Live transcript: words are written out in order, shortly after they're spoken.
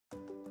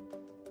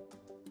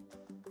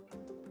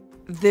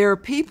There are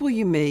people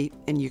you meet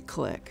and you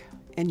click,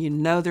 and you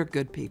know they're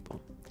good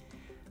people.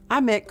 I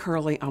met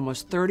Curley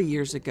almost 30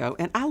 years ago,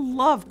 and I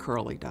love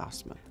Curley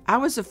Dossman. I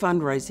was a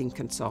fundraising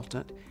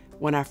consultant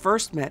when I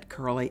first met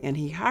Curley, and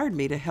he hired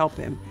me to help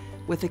him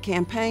with a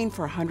campaign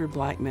for 100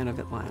 Black Men of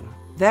Atlanta.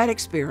 That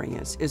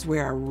experience is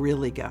where I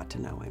really got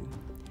to know him.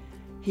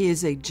 He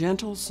is a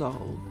gentle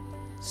soul,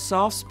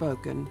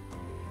 soft-spoken,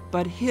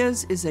 but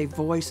his is a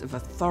voice of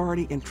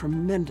authority and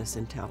tremendous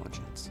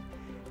intelligence.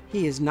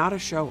 He is not a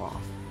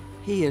show-off.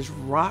 He is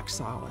rock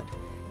solid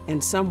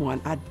and someone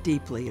I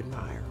deeply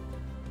admire.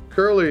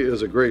 Curley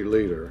is a great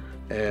leader,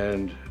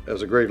 and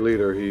as a great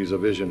leader, he's a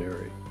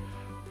visionary.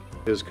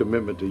 His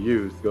commitment to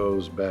youth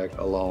goes back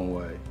a long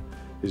way.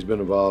 He's been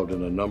involved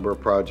in a number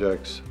of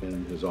projects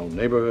in his own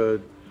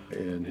neighborhood,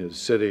 in his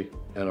city,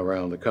 and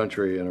around the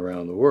country and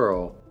around the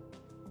world.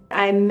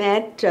 I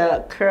met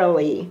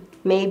Curley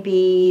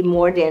maybe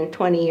more than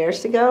 20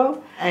 years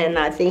ago, and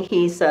I think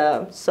he's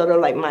sort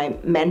of like my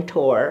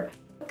mentor.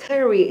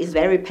 Curley is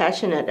very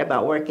passionate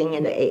about working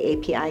in the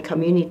AAPI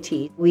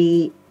community.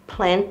 We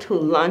plan to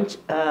launch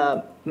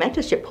a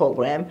mentorship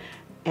program,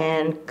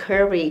 and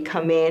Curley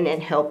come in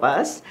and help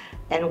us.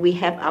 And we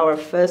have our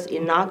first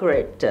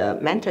inaugural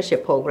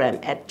mentorship program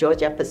at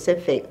Georgia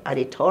Pacific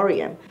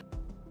Auditorium.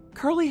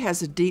 Curley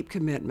has a deep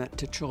commitment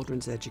to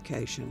children's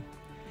education.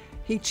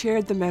 He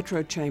chaired the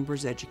Metro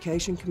Chamber's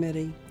Education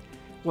Committee,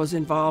 was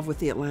involved with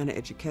the Atlanta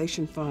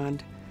Education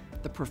Fund,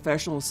 the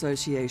Professional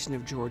Association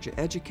of Georgia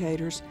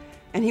Educators,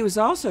 and he was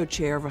also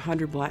chair of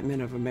 100 Black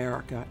Men of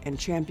America and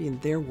championed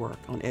their work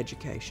on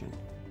education.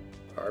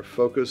 Our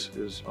focus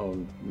is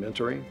on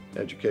mentoring,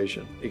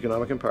 education,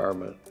 economic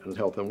empowerment, and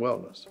health and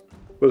wellness.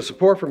 But the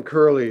support from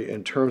Curley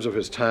in terms of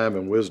his time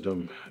and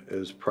wisdom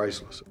is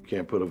priceless. You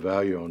can't put a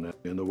value on that.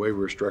 And the way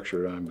we're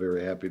structured, I'm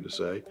very happy to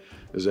say,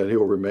 is that he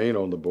will remain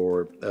on the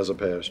board as a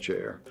past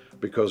chair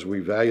because we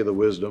value the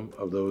wisdom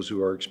of those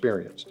who are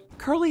experienced.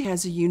 Curley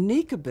has a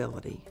unique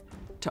ability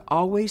to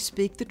always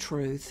speak the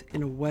truth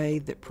in a way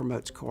that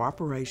promotes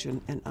cooperation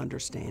and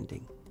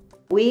understanding.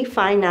 We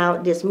find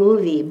out this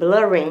movie,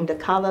 Blurring the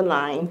Color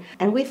Line,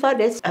 and we thought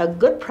it's a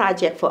good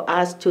project for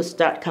us to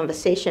start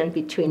conversation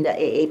between the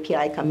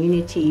AAPI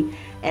community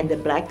and the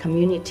Black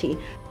community.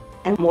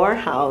 And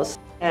Morehouse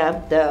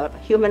have the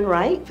Human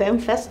Rights Film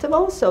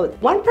Festival. So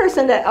one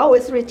person that I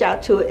always reach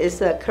out to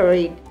is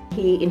Curley.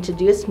 He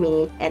introduced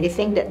me, and he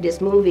think that this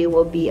movie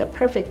will be a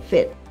perfect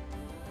fit.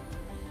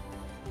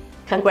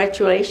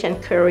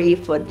 Congratulations, Curley,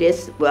 for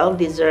this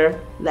well-deserved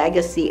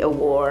Legacy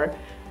Award.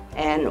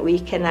 And we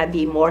cannot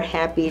be more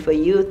happy for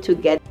you to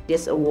get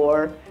this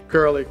award.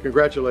 Curley,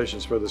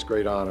 congratulations for this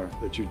great honor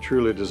that you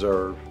truly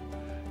deserve.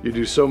 You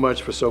do so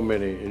much for so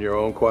many in your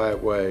own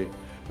quiet way,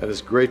 and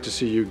it's great to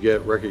see you get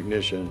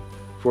recognition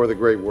for the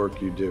great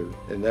work you do.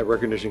 And that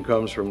recognition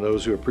comes from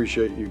those who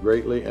appreciate you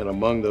greatly, and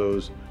among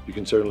those, you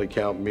can certainly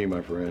count me,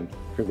 my friend.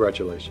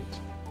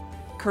 Congratulations.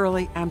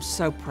 Curley, I'm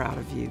so proud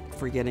of you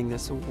for getting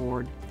this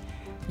award.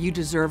 You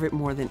deserve it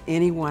more than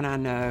anyone I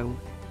know,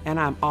 and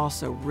I'm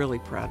also really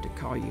proud to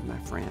call you my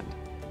friend.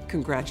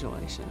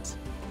 Congratulations.